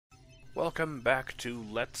Welcome back to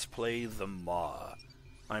Let's Play the Maw.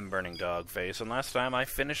 I'm BurningDogFace, and last time I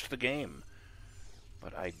finished the game.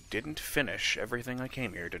 But I didn't finish everything I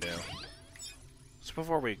came here to do. So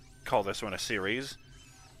before we call this one a series,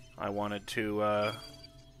 I wanted to,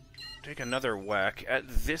 take another whack at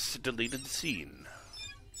this deleted scene.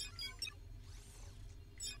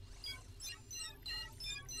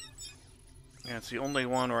 Yeah, it's the only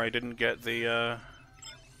one where I didn't get the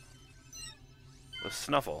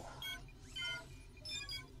snuffle.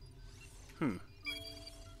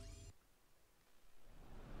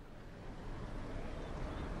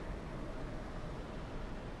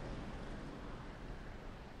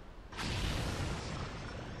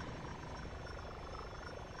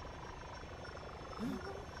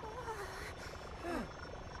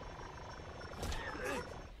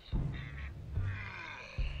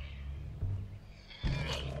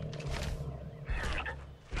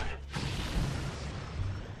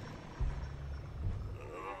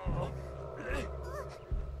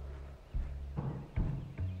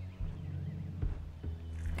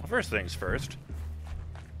 First things first,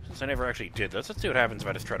 since I never actually did this, let's see what happens if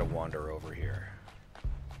I just try to wander over here.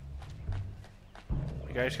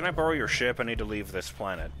 Hey guys, can I borrow your ship? I need to leave this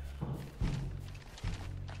planet.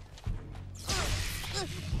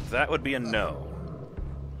 That would be a no.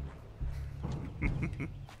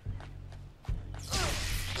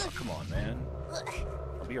 Oh, come on, man.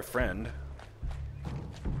 I'll be your friend.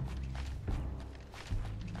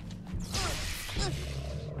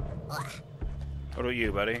 What about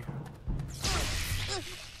you, buddy?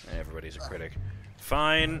 Everybody's a critic.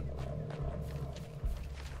 Fine.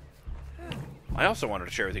 I also wanted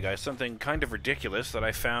to share with you guys something kind of ridiculous that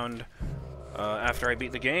I found after I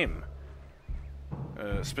beat the game.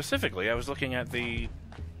 Specifically, I was looking at the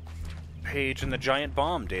page in the Giant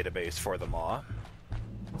Bomb database for the Maw,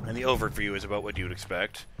 and the overview is about what you'd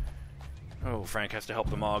expect. Oh, Frank has to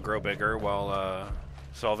help the Maw grow bigger while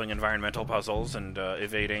solving environmental puzzles and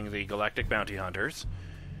evading the galactic bounty hunters.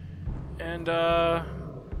 And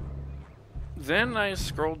then I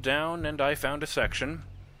scrolled down and I found a section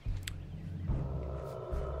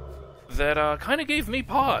that kind of gave me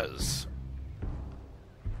pause.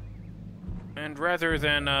 And rather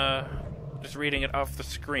than just reading it off the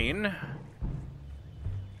screen,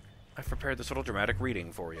 I've prepared this little dramatic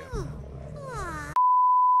reading for you.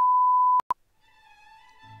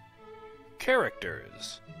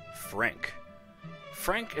 Characters. Frank.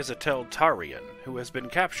 Frank is a Teltarian who has been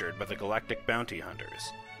captured by the galactic bounty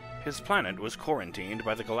hunters. His planet was quarantined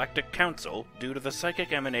by the Galactic Council due to the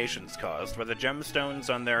psychic emanations caused by the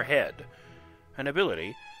gemstones on their head, an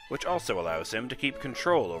ability which also allows him to keep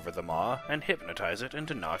control over the Maw and hypnotize it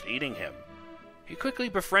into not eating him. He quickly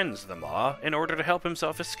befriends the Maw in order to help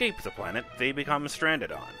himself escape the planet they become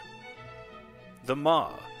stranded on. The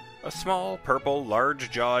Maw. A small, purple,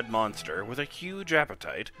 large-jawed monster with a huge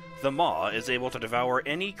appetite, the Maw is able to devour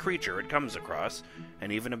any creature it comes across,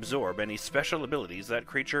 and even absorb any special abilities that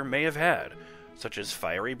creature may have had, such as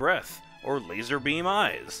fiery breath or laser beam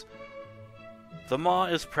eyes. The Maw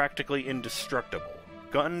is practically indestructible.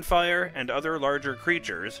 Gunfire and other larger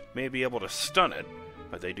creatures may be able to stun it,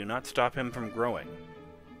 but they do not stop him from growing.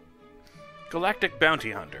 Galactic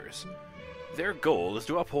Bounty Hunters. Their goal is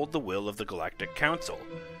to uphold the will of the Galactic Council,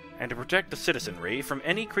 and to protect the citizenry from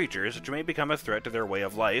any creatures which may become a threat to their way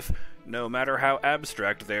of life, no matter how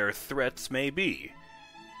abstract their threats may be.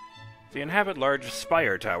 They inhabit large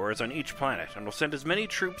spire towers on each planet, and will send as many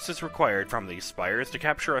troops as required from these spires to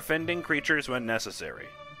capture offending creatures when necessary.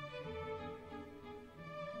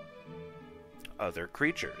 Other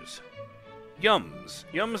creatures. Yums.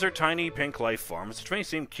 Yums are tiny pink life forms which may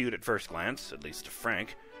seem cute at first glance, at least to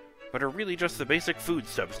Frank, but are really just the basic food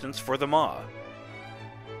substance for the Maw.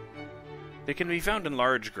 They can be found in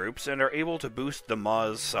large groups and are able to boost the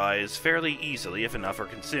Maw's size fairly easily if enough are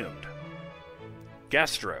consumed.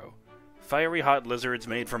 Gastro. Fiery hot lizards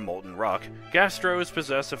made from molten rock, Gastros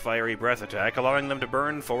possess a fiery breath attack, allowing them to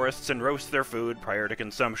burn forests and roast their food prior to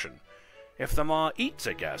consumption. If the Maw eats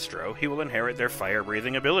a Gastro, he will inherit their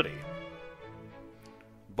fire-breathing ability.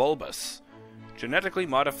 Bulbous. Genetically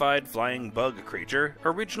modified flying bug creature,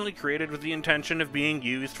 originally created with the intention of being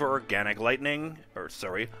used for organic lighting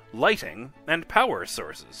and power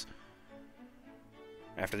sources.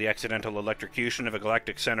 After the accidental electrocution of a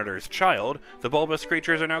galactic senator's child, the bulbous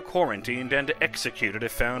creatures are now quarantined and executed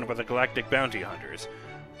if found by the galactic bounty hunters,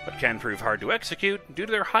 but can prove hard to execute due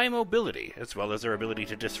to their high mobility, as well as their ability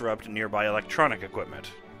to disrupt nearby electronic equipment.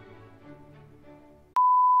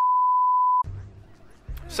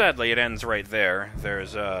 Sadly, it ends right there.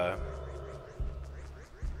 There's,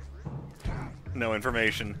 no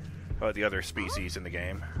information about the other species in the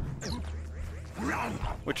game.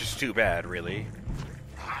 Which is too bad, really.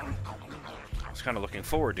 I was kind of looking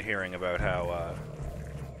forward to hearing about how,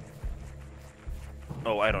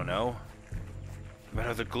 oh, I don't know. About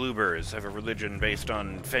how the Gloobers have a religion based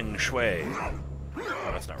on Feng Shui. Oh,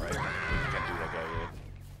 that's not right. I can't do that guy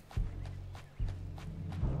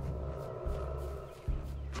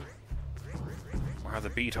yet. Or how the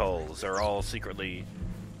beet holes are all secretly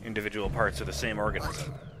individual parts of the same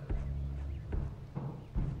organism.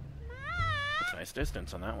 That's a nice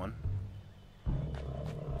distance on that one.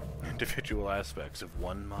 Individual aspects of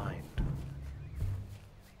one mind.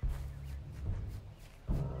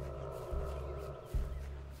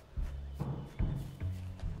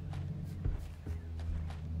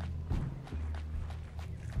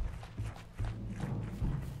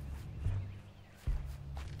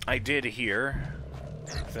 I did hear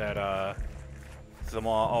that the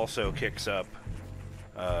maw also kicks up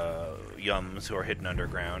yums who are hidden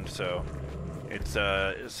underground, so it's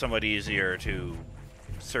somewhat easier to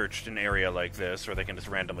search an area like this where they can just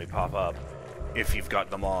randomly pop up if you've got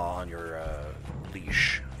the maw on your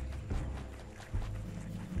leash.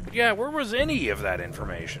 But yeah, where was any of that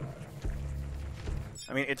information?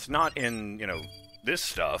 I mean, it's not in, you know, this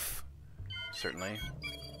stuff, certainly.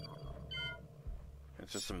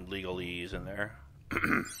 It's just some legalese in there.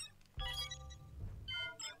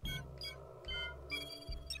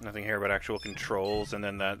 Nothing here about actual controls, and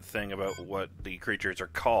then that thing about what the creatures are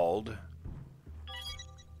called.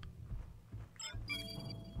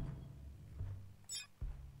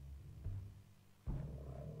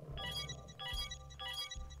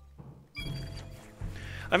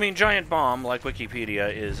 I mean, Giant Bomb, like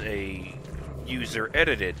Wikipedia, is a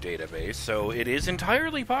user-edited database, so it is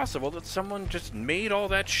entirely possible that someone just made all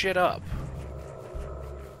that shit up.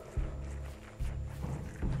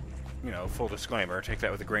 You know, full disclaimer, take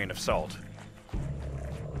that with a grain of salt.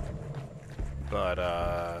 But,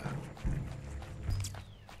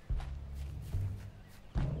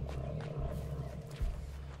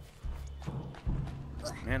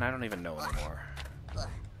 man, I don't even know anymore.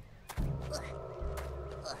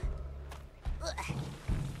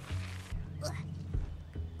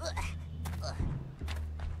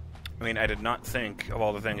 I mean, I did not think of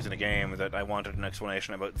all the things in the game that I wanted an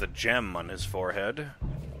explanation about the gem on his forehead.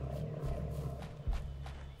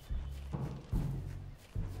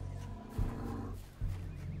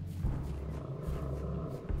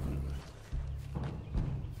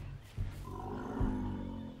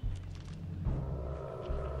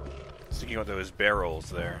 Thinking about those barrels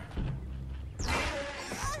there.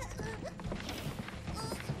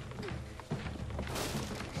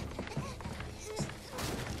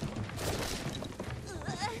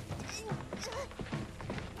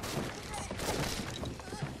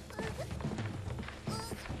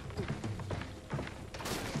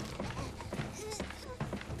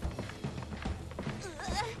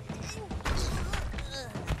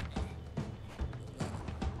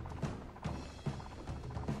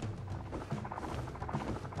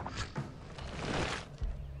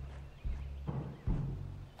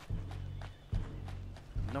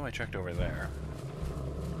 No, I checked over there.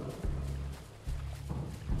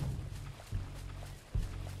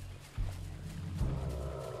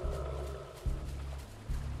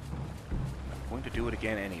 I'm going to do it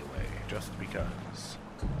again anyway, just because.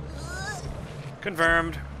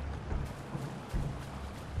 Confirmed.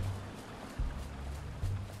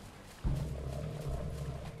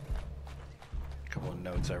 A couple of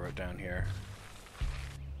notes I wrote down here.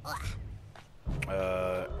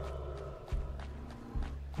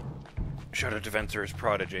 Shout out to Venser's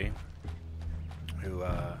Prodigy, who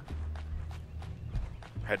had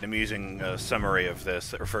an amusing summary of this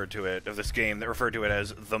that referred to it, of this game that referred to it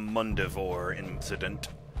as the Mundivore incident.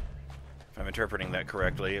 If I'm interpreting that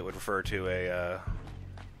correctly, it would refer to a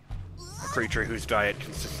creature whose diet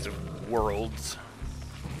consists of worlds.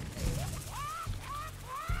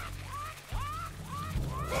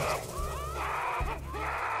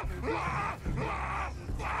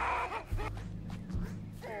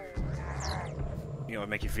 You know what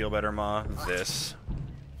would make you feel better, Ma? This.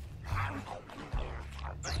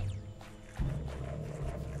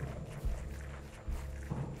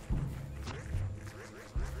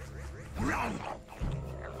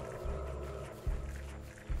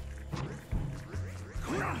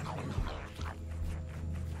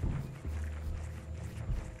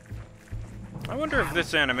 I wonder if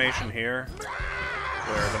this animation here,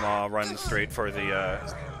 where the Maw runs straight for the,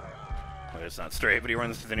 well, it's not straight, but he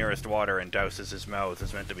runs to the nearest water and douses his mouth,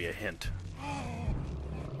 is meant to be a hint.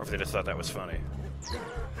 Or if they just thought that was funny.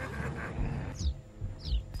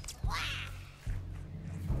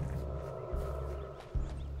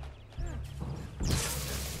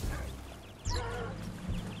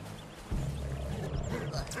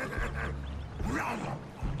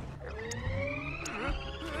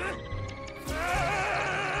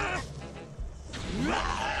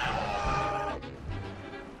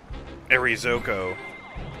 Arizoko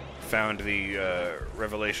found the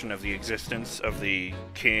revelation of the existence of the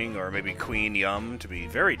king, or maybe Queen Yum, to be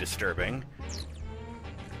very disturbing.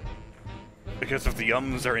 Because if the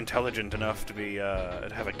Yums are intelligent enough to be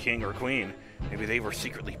to have a king or queen, maybe they were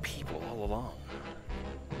secretly people all along.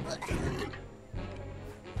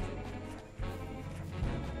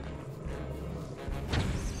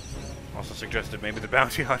 Also suggested maybe the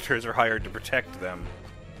bounty hunters are hired to protect them.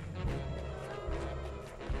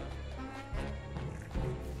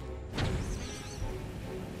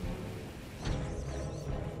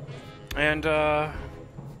 And,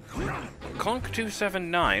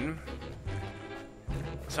 Conk279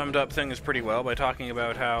 summed up things pretty well by talking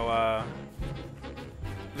about how,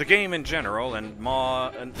 the game in general, and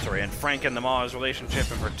Frank and the Maw's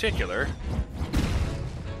relationship in particular,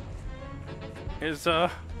 is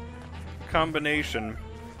a combination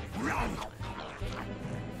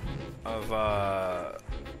of,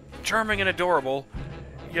 charming and adorable,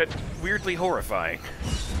 yet weirdly horrifying.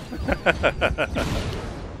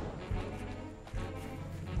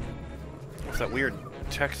 That weird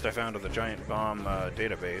text I found of the giant bomb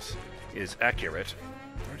database is accurate.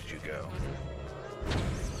 Where did you go?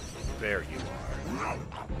 There you are.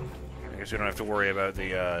 I guess we don't have to worry about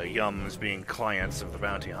the Yums being clients of the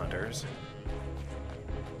bounty hunters.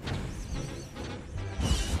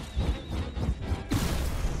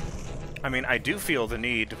 I mean, I do feel the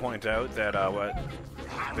need to point out that what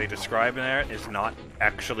they describe in there is not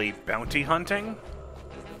actually bounty hunting.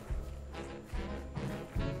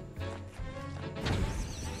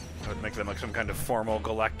 Would make them like some kind of formal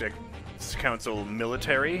Galactic Council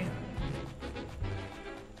military.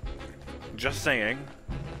 Just saying.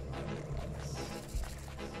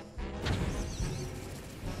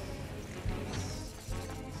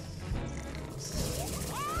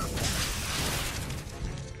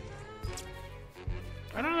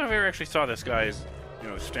 I don't know if I ever actually saw this guy's,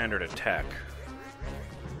 standard attack.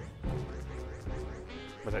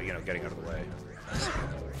 Without, getting out of the way.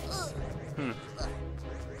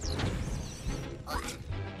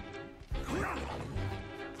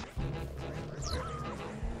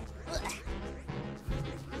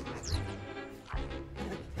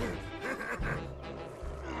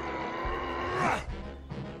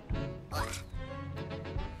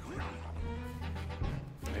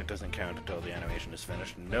 It doesn't count until the animation is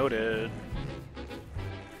finished. Noted.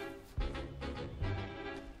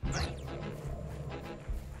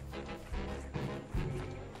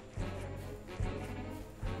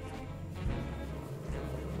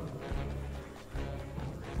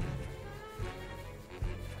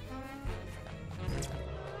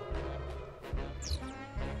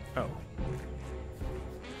 Oh.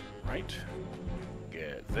 Right.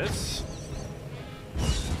 Get this.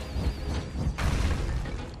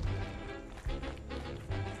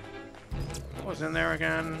 What was in there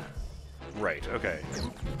again? Right, okay.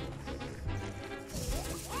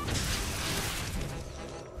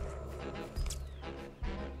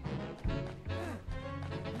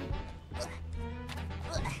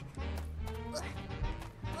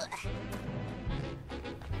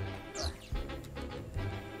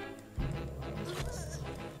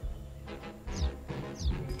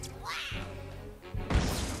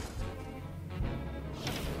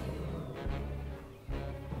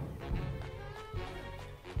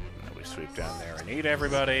 Sweep down there and eat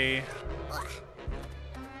everybody.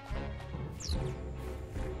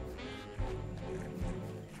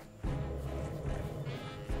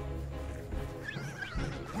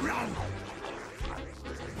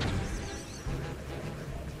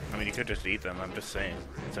 I mean, you could just eat them, I'm just saying.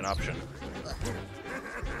 It's an option.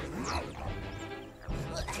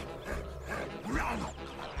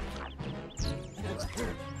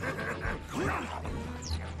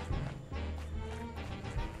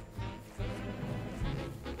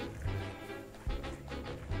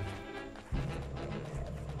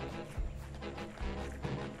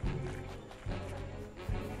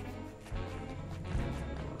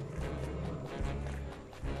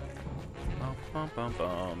 Bum, bum,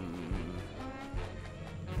 bum.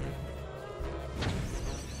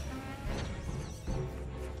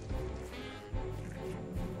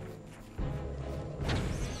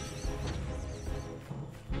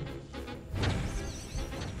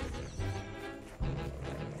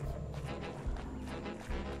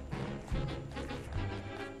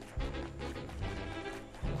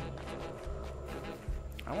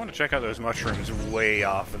 I want to check out those mushrooms way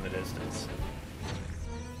off in the distance.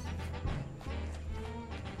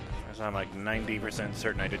 I'm like 90%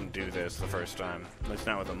 certain I didn't do this the first time. At least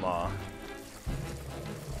not with the maw.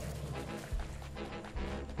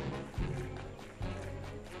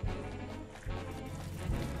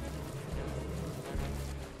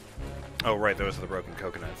 Oh, right, those are the broken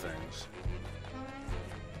coconut things.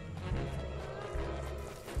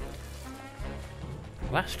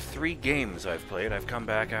 Last 3 games I've played, I've come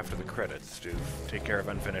back after the credits to take care of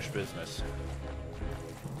unfinished business.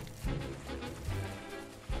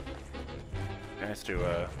 Nice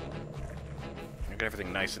to, get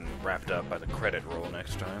everything nice and wrapped up by the credit roll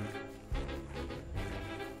next time.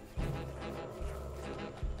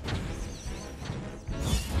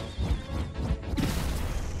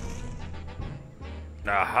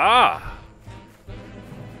 Aha!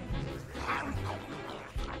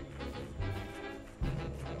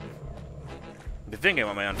 Been thinking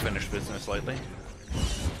about my unfinished business lately.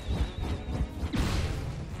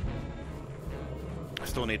 I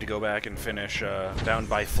still need to go back and finish Bound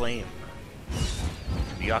by Flame,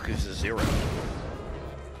 Yakuza 0.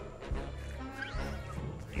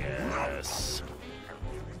 Yes.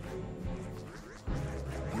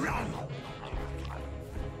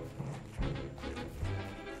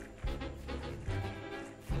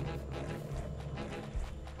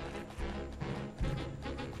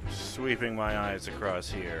 Sweeping my eyes across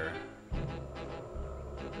here.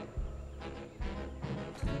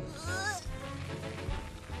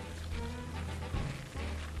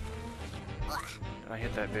 Did I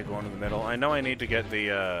hit that big one in the middle? I know I need to get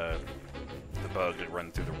the bug to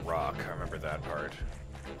run through the rock. I remember that part.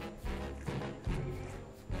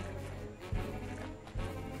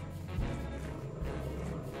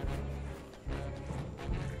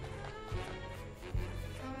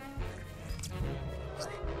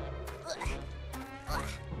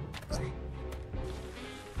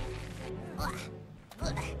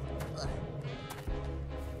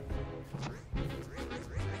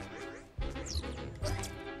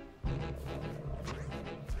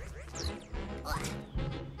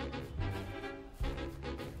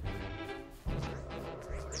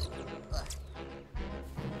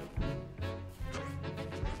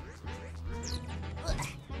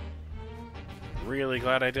 Really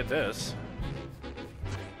glad I did this.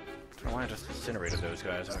 I don't know why I just incinerated those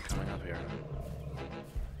guys that are coming up here.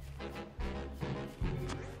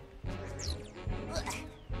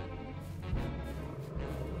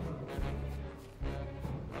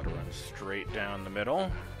 Got to run straight down the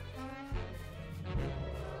middle.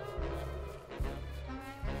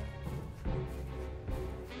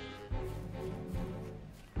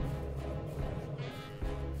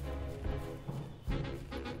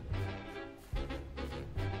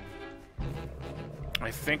 I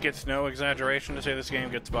think it's no exaggeration to say this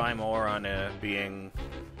game gets by more on being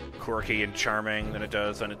quirky and charming than it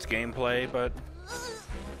does on its gameplay, but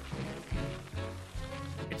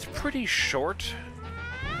it's pretty short,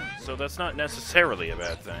 so that's not necessarily a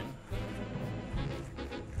bad thing.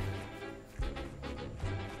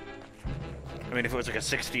 I mean, if it was like a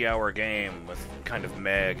 60-hour game with kind of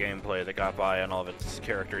meh gameplay that got by on all of its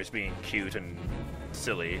characters being cute and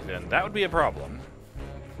silly, then that would be a problem.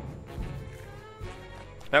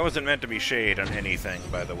 That wasn't meant to be shade on anything,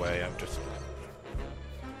 by the way. I'm just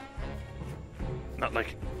not,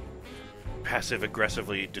 like,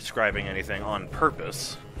 passive-aggressively describing anything on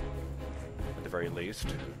purpose, at the very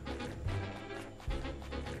least.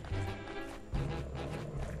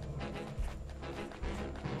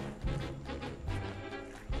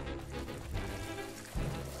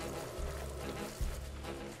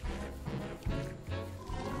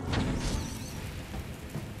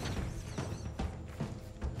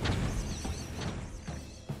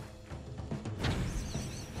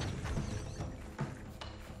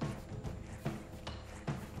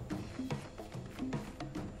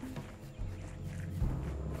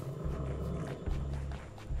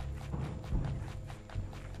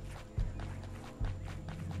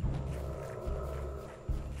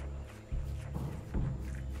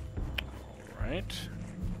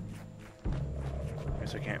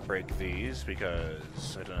 Guess I can't break these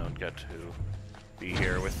because I don't get to be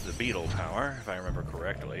here with the beetle power, if I remember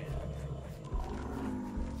correctly.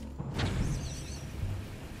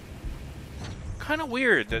 Kind of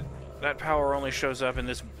weird that that power only shows up in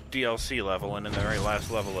this DLC level and in the very last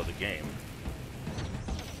level of the game.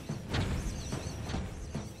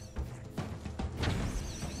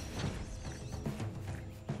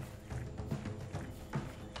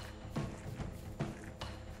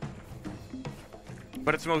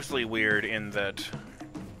 But it's mostly weird in that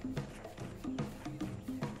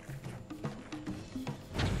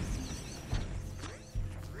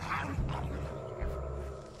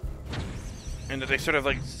they sort of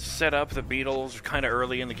like set up the beetles kind of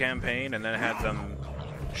early in the campaign and then had them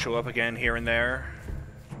show up again here and there.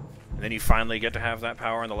 And then you finally get to have that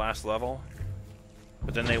power in the last level.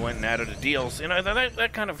 But then they went and added a DLC. You know,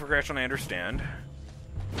 that kind of progression I understand.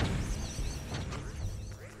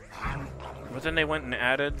 But then they went and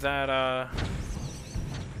added that, oh,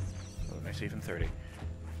 nice, even 30. They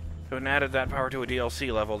went and added that power to a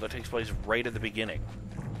DLC level that takes place right at the beginning.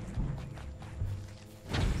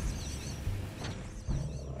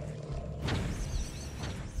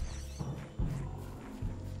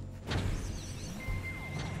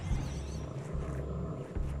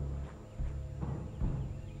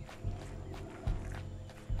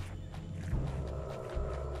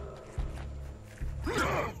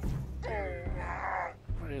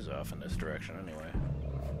 Off in this direction anyway.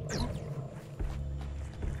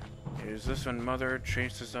 Is this when Mother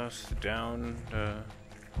chases us down? I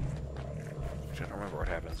don't remember what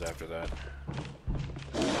happens after that.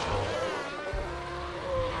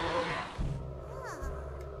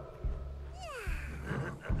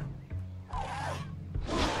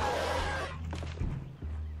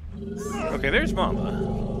 Okay, there's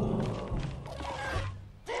Mama.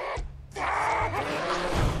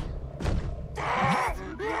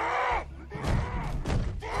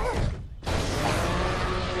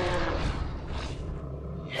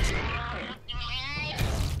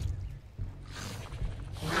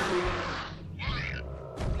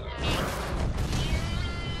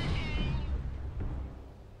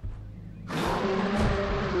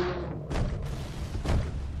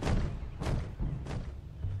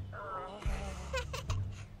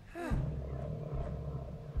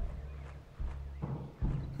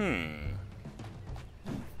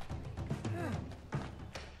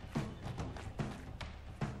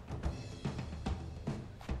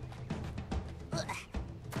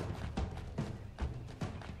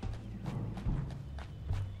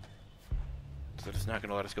 So it's not going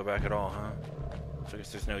to let us go back at all, huh? So I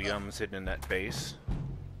guess there's no yums hidden in that base.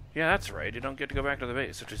 Yeah, that's right. You don't get to go back to the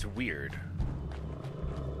base, which is weird.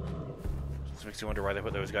 This makes you wonder why they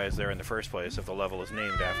put those guys there in the first place if the level is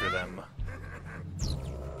named after them.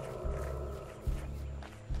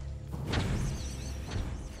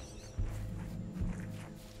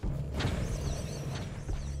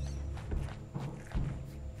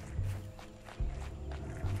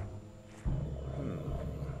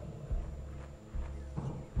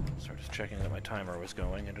 So just checking that my timer was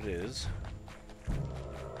going, and it is.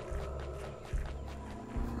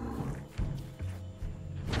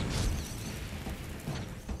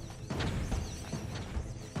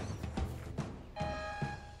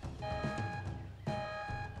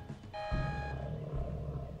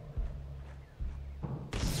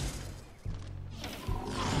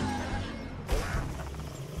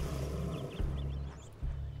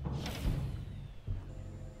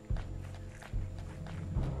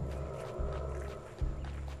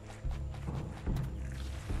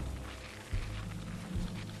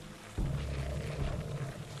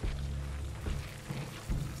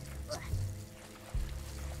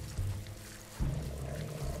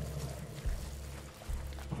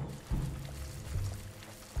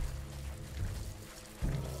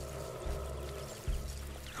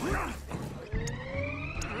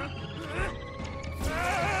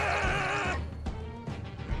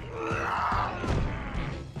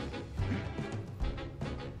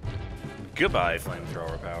 Goodbye,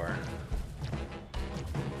 flamethrower power.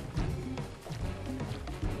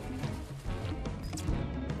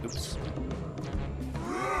 Oops.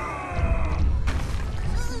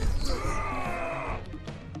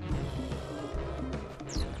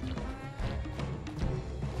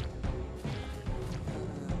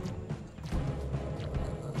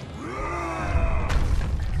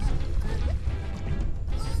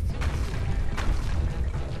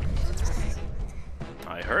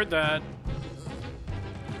 I heard that.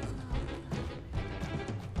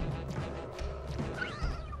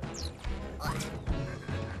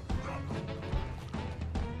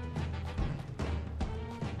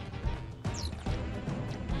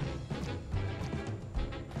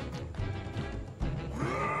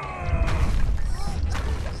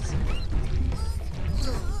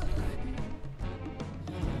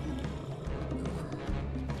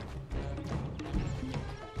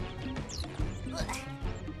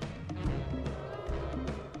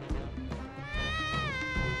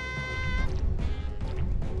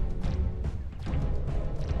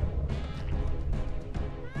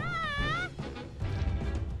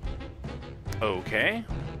 Okay.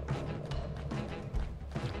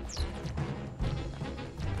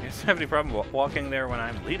 He doesn't have any problem walking there when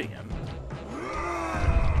I'm leading him.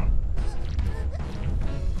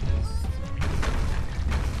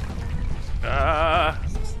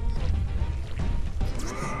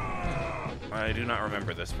 I do not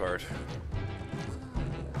remember this part.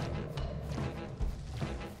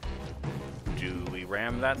 Do we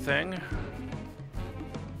ram that thing?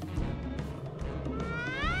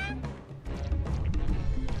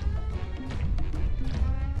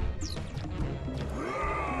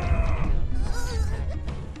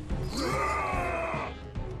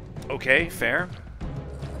 Okay, fair.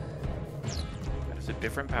 That is a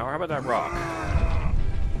different power. How about that rock?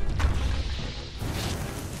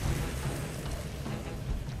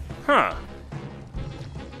 Huh.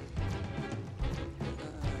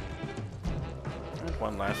 And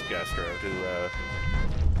one last gastro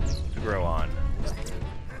to grow on.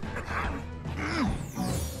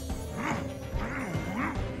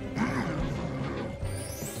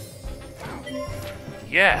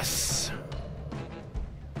 Yes!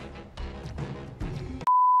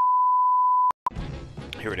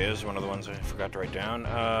 Here it is, one of the ones I forgot to write down.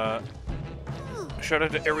 Shout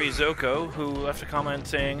out to Arizoko, who left a comment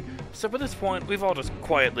saying, so at this point, we've all just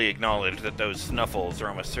quietly acknowledged that those snuffles are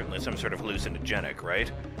almost certainly some sort of hallucinogenic,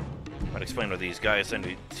 right? Might explain why these guys seem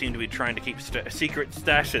to be trying to keep secret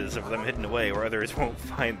stashes of them hidden away where others won't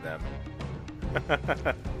find them.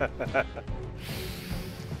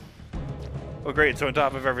 Oh great, so on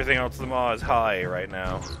top of everything else, the Maw is high right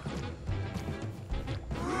now.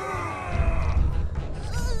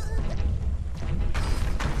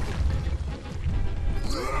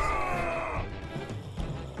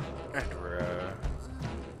 And we're,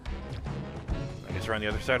 I guess we're on the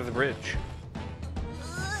other side of the bridge.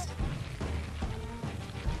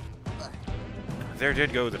 There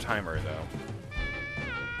did go the timer, though.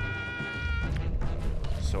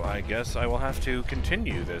 So I guess I will have to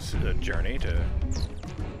continue this journey to,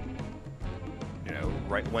 you know,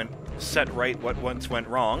 set right what once went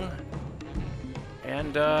wrong,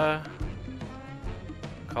 and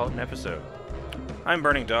call it an episode. I'm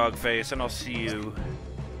BurningDogFace, and I'll see you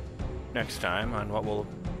next time on what will,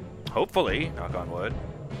 hopefully, knock on wood,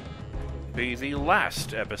 be the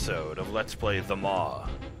last episode of Let's Play The Maw.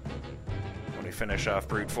 When we finish off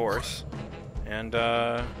Brute Force, and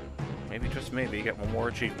maybe, just maybe, get one more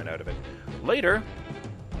achievement out of it. Later!